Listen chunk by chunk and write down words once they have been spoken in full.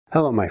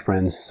Hello my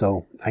friends,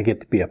 so I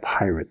get to be a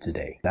pirate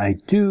today. I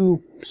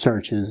do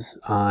searches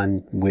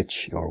on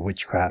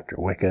witchcraft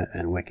or Wicca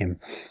and Wiccan,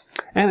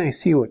 and I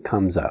see what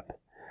comes up.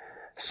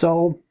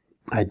 So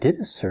I did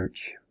a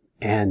search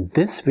and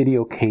this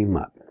video came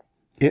up.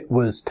 It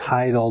was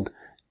titled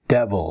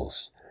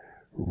Devils,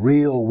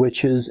 Real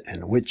Witches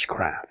and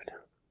Witchcraft.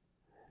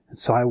 And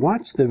so I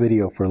watched the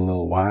video for a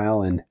little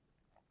while and,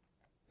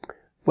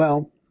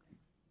 well,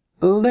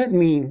 let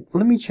me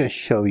just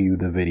show you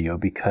the video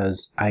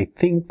because I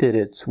think that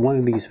it's one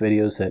of these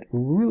videos that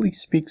really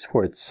speaks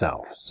for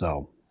itself.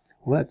 So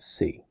let's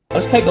see.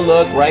 Let's take a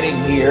look right in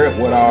here at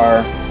what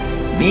our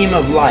beam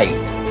of light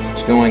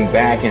is going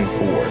back and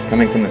forth,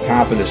 coming from the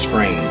top of the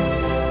screen,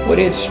 what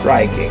it's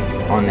striking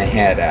on the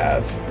head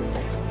of.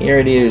 Here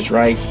it is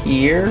right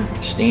here,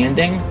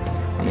 standing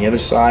on the other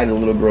side of the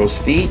little girl's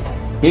feet.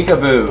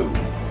 Peekaboo.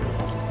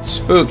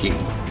 Spooky,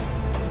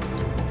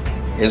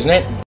 isn't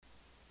it?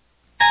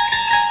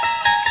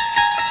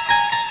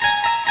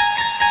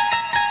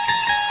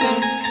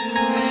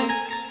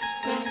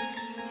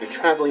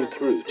 Traveling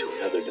through to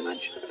another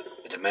dimension,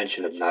 a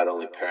dimension of not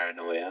only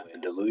paranoia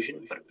and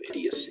delusion, but of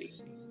idiocy.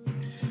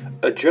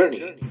 A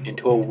journey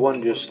into a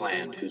wondrous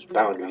land whose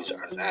boundaries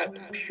are that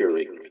of pure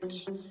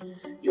ignorance.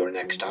 Your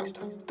next stop,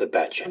 the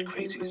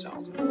BatShitCrazy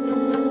Zone.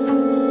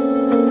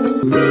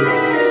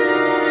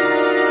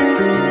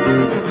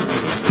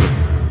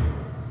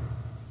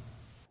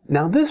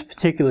 Now this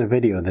particular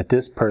video that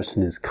this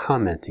person is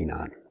commenting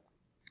on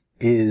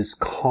is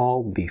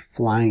called The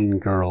Flying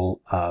Girl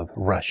of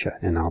Russia,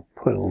 and I'll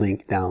put a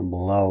link down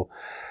below.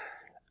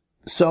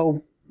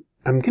 So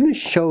I'm going to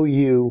show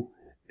you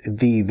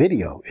the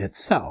video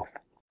itself.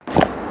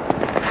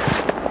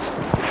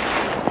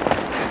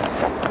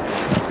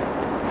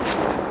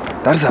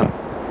 Тарзан,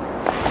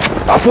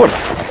 опор!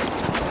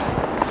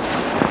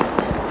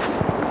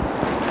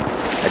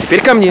 А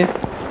теперь ко мне.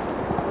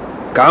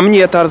 Ко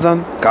мне,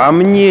 Тарзан. Ко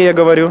мне, я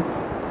говорю.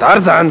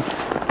 Тарзан!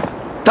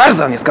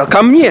 Тарзан, я сказал,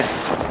 ко мне!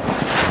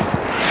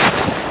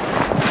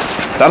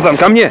 Тарзан,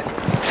 ко мне!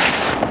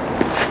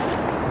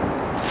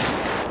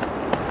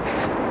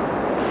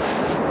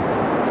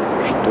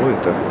 Что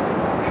это?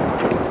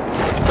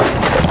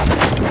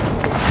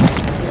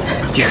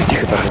 Тихо,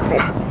 тихо, Тарзан.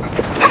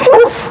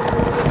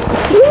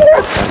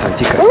 Тарзан,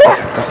 тихо, тихо,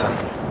 Тарзан.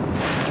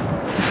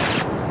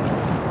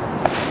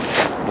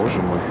 Боже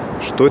мой,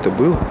 что это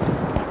было?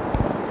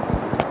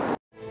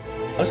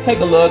 Let's take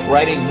a look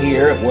right in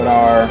here at what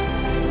our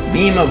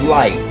beam of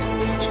light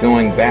is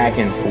going back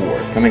and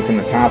forth, coming from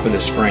the top of the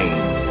screen,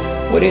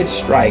 what it's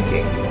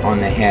striking on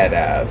the head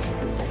of.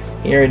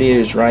 Here it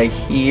is right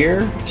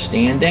here,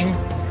 standing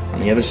on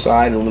the other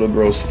side of the little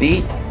girl's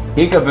feet.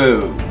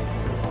 Peekaboo.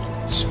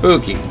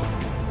 Spooky,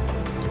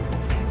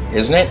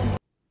 isn't it?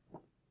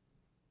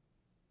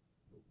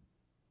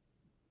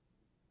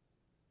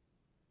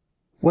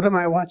 What am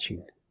I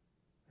watching?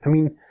 I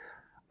mean,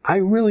 I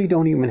really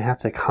don't even have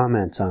to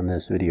comment on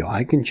this video.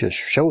 I can just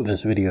show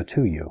this video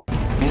to you.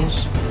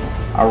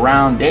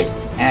 Around it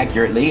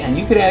accurately, and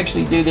you could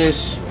actually do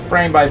this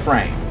frame by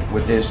frame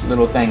with this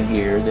little thing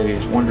here that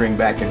is wandering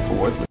back and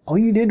forth. All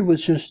you did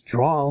was just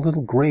draw a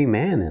little gray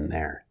man in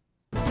there.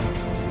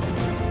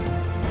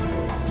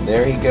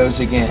 There he goes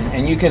again,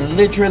 and you can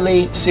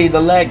literally see the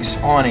legs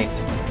on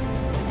it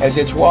as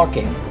it's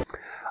walking.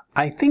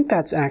 I think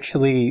that's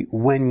actually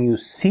when you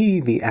see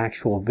the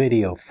actual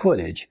video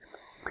footage,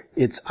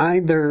 it's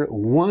either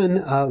one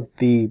of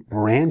the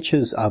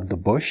branches of the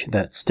bush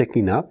that's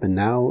sticking up, and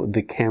now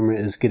the camera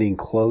is getting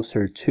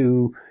closer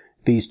to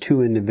these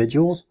two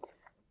individuals,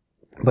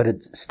 but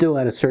it's still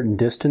at a certain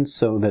distance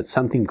so that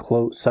something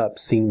close up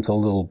seems a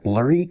little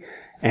blurry,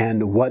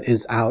 and what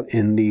is out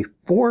in the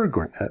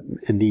foreground,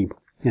 in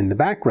the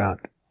background,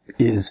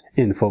 is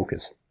in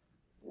focus.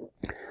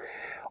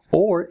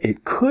 Or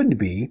it could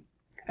be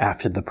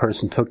after the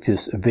person took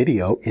this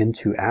video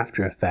into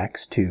After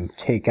Effects to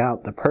take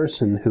out the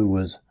person who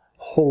was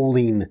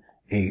holding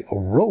a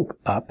rope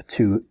up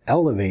to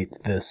elevate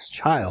this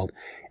child,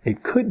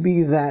 it could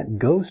be that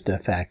ghost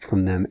effect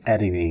from them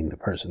editing the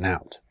person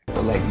out.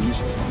 The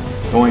leggies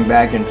going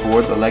back and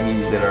forth, the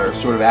leggies that are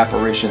sort of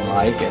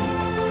apparition-like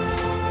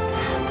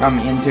and come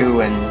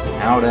into and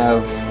out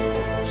of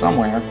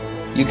somewhere.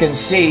 You can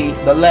see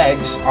the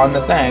legs on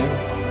the thing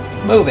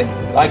moving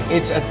like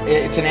it's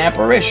an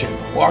apparition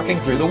walking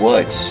through the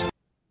woods.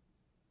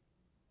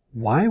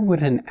 Why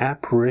would an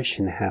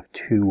apparition have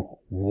to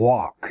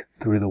walk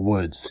through the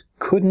woods?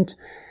 Couldn't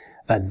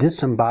a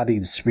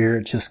disembodied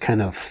spirit just kind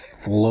of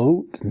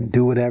float and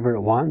do whatever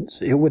it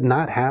wants? It would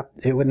not have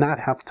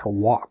to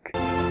walk.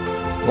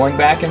 Going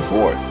back and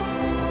forth.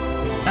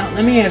 Now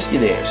let me ask you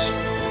this.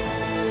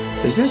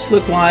 Does this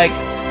look like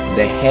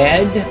the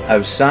head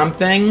of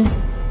something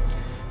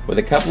with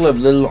a couple of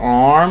little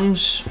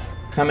arms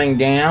coming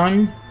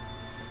down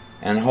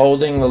and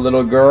holding the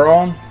little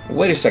girl?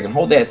 Wait a second,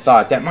 hold that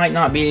thought. That might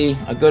not be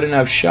a good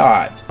enough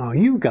shot. Oh,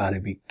 you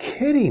gotta be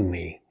kidding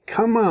me.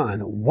 Come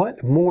on,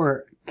 what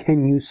more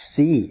can you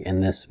see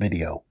in this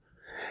video?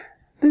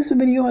 This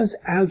video has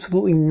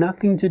absolutely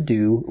nothing to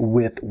do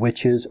with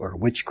witches or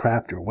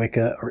witchcraft or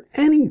Wicca or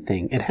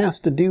anything. It has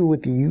to do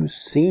with you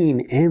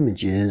seeing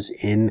images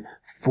in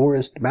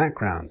forest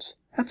backgrounds.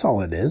 That's all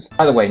it is.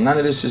 By the way, none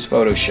of this is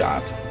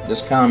photoshopped.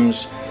 This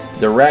comes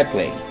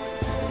directly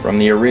from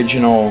the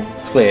original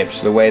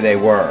clips the way they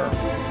were.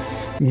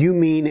 You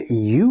mean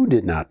you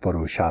did not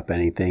Photoshop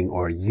anything,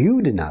 or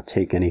you did not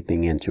take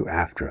anything into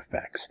After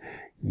Effects?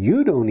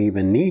 You don't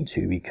even need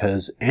to,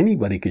 because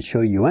anybody could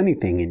show you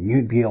anything and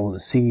you'd be able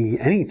to see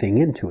anything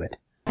into it.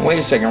 Wait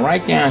a second,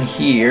 right down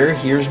here,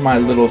 here's my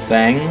little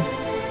thing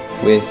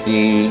with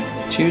the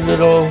two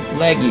little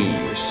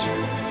leggies.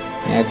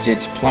 That's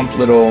its plump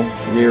little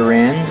rear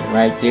end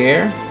right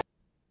there.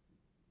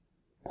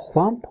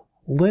 Plump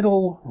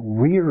little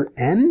rear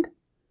end?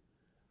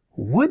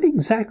 What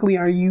exactly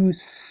are you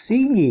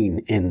seeing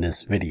in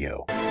this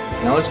video?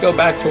 Now let's go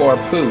back to our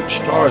pooch,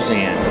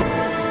 Tarzan,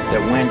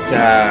 that went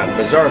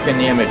berserk in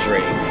the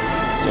imagery.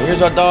 So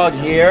here's our dog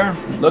here,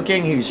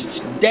 looking,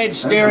 he's dead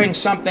staring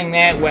something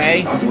that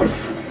way.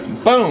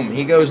 Boom,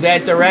 he goes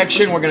that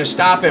direction. We're going to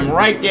stop him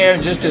right there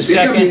in just a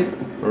second,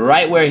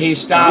 right where he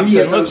stops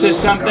and looks at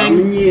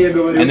something,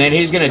 and then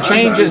he's going to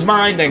change his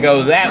mind and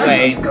go that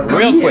way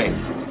real quick.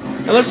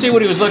 Now let's see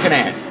what he was looking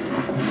at.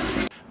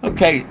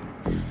 Okay,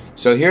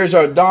 so here's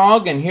our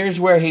dog, and here's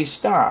where he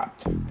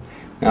stopped.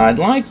 Now I'd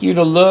like you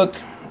to look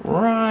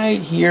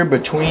right here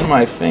between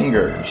my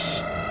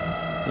fingers.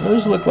 Do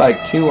those look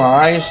like two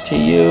eyes to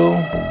you?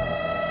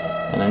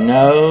 And a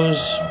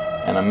nose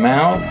and a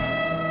mouth?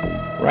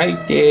 Right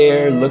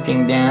there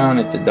looking down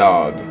at the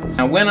dog.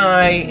 Now when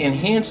I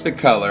enhance the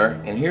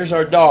color, and here's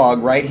our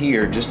dog right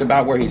here, just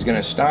about where he's going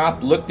to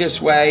stop, look this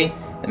way,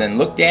 and then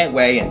look that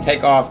way and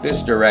take off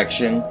this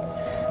direction.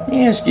 Let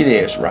me ask you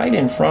this, right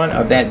in front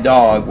of that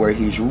dog where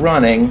he's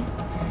running,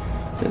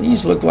 do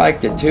these look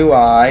like the two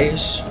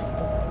eyes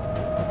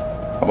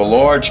of a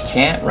large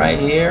cat right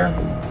here,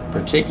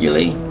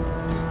 particularly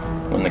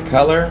when the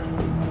color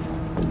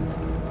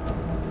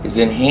is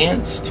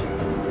enhanced?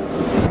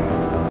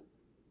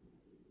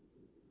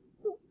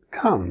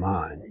 Come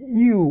on,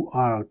 you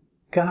are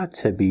got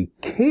to be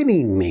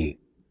kidding me.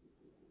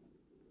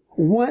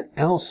 What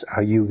else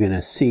are you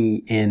gonna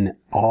see in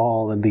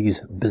all of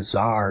these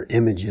bizarre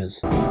images?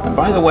 And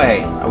by the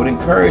way, I would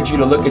encourage you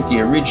to look at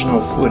the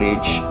original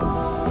footage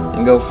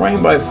and go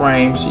frame by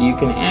frame so you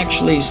can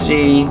actually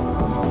see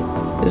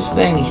this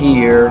thing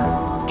here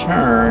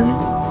turn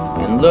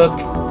and look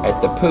at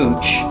the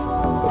pooch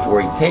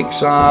before he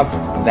takes off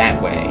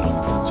that way.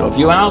 So if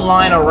you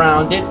outline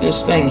around it,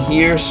 this thing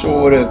here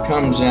sort of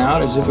comes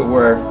out as if it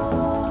were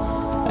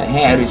a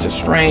head. It's a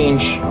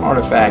strange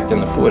artifact in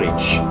the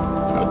footage,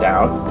 no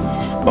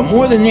doubt. But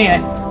more than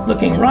that,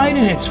 looking right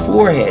in its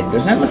forehead,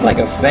 does that look like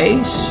a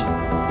face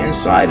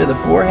inside of the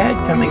forehead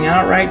coming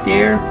out right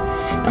there?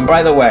 And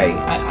by the way,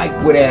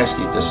 I would ask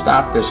you to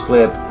stop this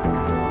clip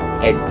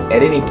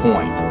at any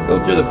point.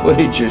 Go through the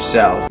footage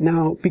yourself.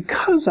 Now,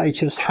 because I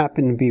just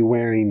happened to be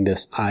wearing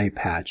this eye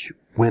patch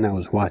when I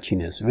was watching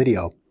this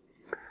video,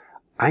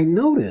 I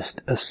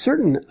noticed a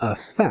certain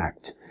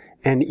effect,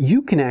 and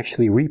you can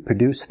actually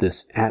reproduce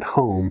this at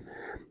home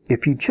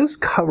if you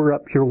just cover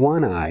up your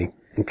one eye.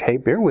 Okay,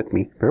 bear with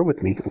me,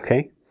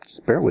 okay?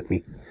 Just bear with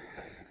me.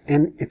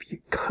 And if you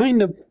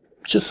kind of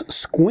just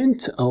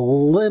squint a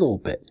little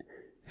bit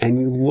and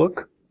you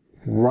look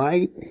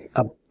right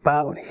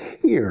about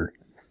here,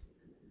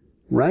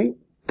 right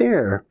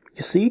there,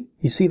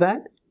 you see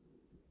that?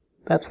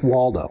 That's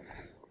Waldo.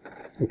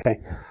 Okay,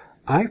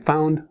 I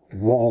found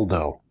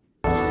Waldo.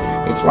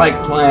 It's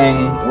like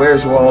playing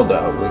Where's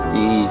Waldo with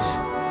these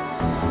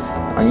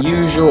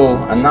unusual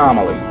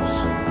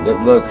anomalies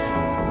that look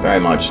very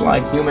much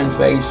like human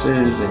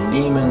faces and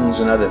demons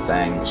and other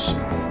things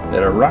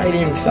that are right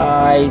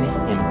inside,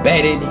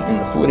 embedded in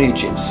the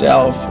footage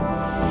itself,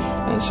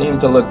 and seem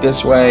to look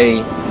this way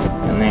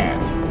and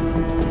that.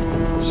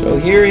 So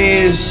here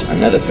is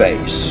another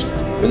face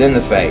within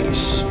the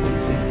face,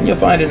 and you'll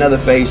find another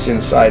face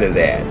inside of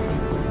that,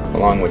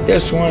 along with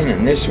this one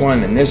and this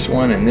one and this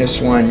one and this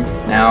one.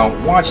 Now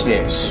watch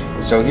this.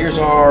 So here's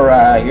our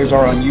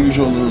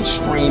unusual little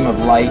stream of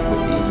light with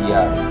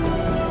the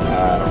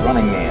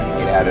running man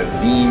made out of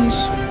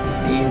beams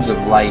of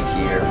light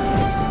here.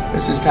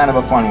 This is kind of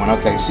a fun one.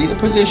 Okay, see the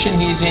position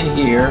he's in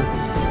here.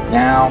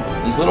 Now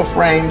these little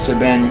frames have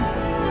been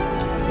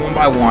one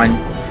by one.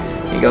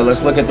 Here you go.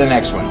 Let's look at the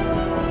next one.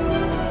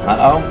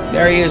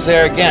 There he is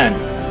there again.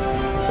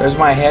 So there's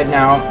my head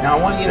now. Now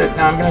I want you to.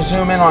 Now I'm going to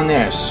zoom in on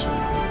this.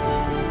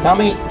 Tell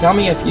me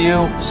if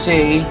you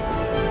see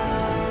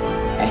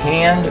a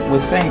hand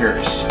with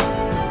fingers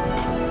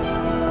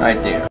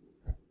right there.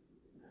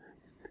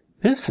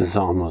 This is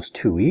almost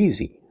too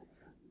easy.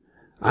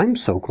 I'm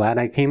so glad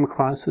I came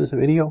across this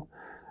video.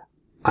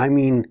 I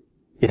mean,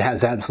 it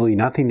has absolutely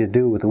nothing to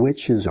do with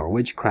witches or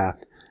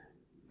witchcraft,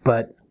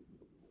 but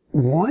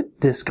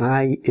what this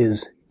guy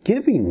is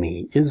giving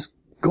me is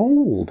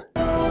gold.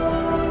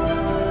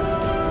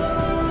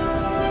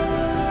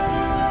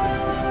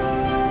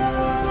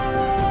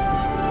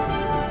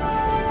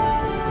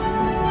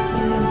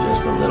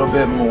 just a little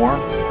bit more.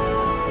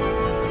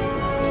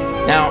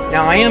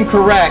 Now I am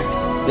correct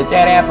that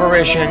that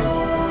apparition,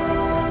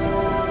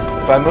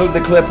 if I move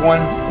the clip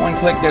one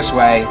click this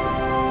way,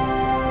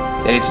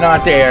 that it's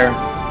not there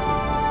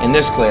in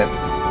this clip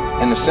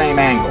in the same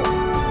angle.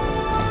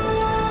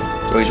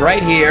 So he's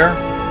right here,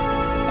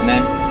 and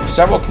then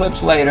several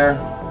clips later,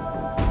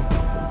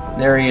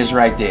 there he is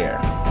right there,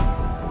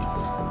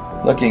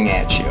 looking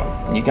at you.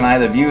 And you can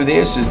either view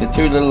this as the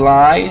two little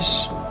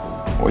eyes,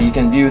 or you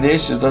can view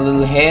this as the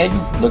little head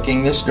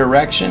looking this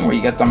direction, where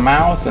you got the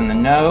mouth and the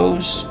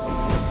nose,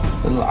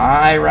 little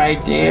eye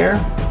right there.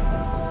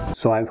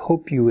 So I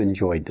hope you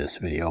enjoyed this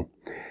video.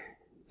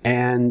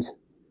 And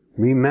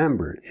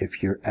remember,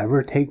 if you're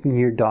ever taking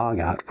your dog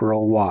out for a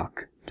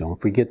walk,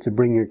 don't forget to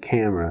bring your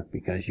camera,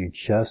 because you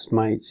just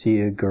might see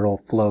a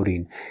girl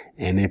floating.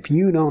 And if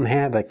you don't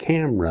have a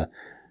camera,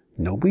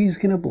 nobody's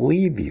going to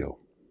believe you.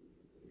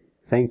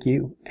 Thank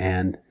you,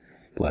 and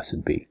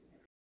blessed be.